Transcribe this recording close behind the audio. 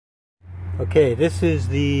Okay, this is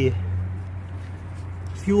the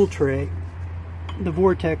fuel tray, the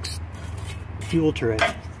Vortex fuel tray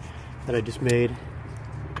that I just made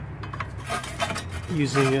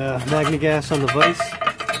using MagneGas on the vise.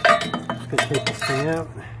 Just gonna take this thing out.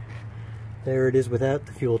 There it is without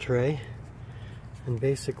the fuel tray, and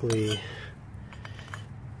basically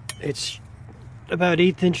it's about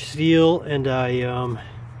 1/8 inch steel, and I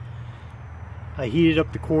heated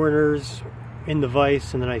up the corners in the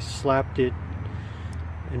vise, and then I slapped it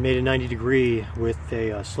and made it 90 degree with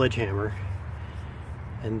a sledgehammer,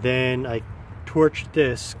 and then I torch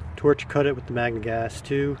cut it with the MagneGas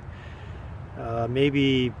too.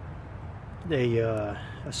 Maybe a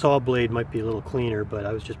saw blade might be a little cleaner, but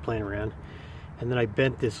I was just playing around. And then I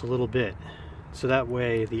bent this a little bit, so that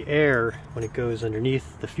way the air, when it goes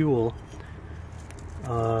underneath the fuel,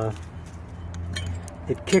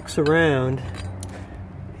 it kicks around,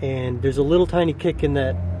 and there's a little tiny kick in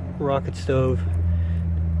that rocket stove.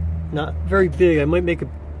 Not very big. I might make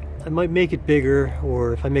it bigger,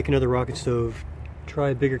 or if I make another rocket stove, try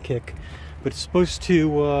a bigger kick. But it's supposed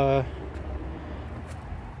to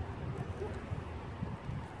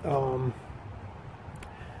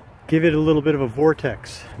give it a little bit of a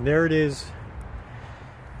vortex. And there it is,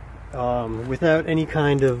 without any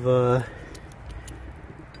kind of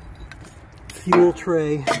fuel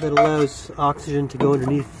tray that allows oxygen to go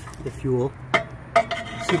underneath the fuel.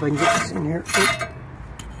 Let's see if I can get this in here. Oh.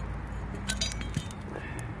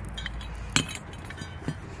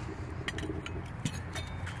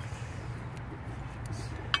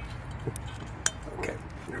 Okay,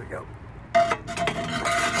 there we go.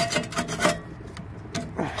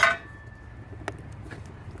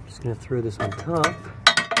 Just going to throw this on top.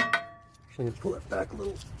 Actually, I'm going to pull it back a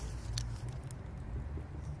little.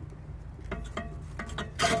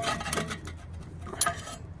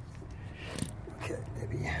 Okay,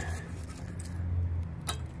 maybe.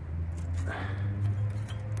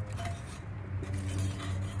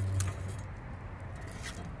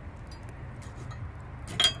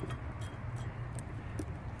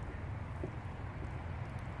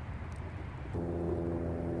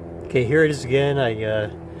 Okay, here it is again. I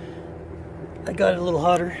got it a little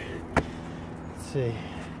hotter. Let's see.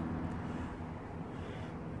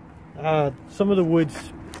 Some of the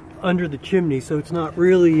wood's under the chimney, so it's not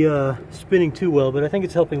really spinning too well, but I think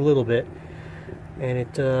it's helping a little bit.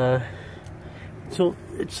 And so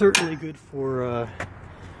it's certainly good for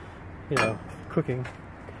you know, cooking.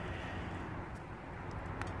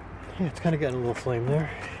 Yeah, it's kind of got a little flame there,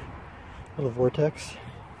 a little vortex.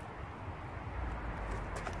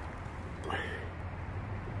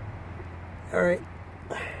 All right.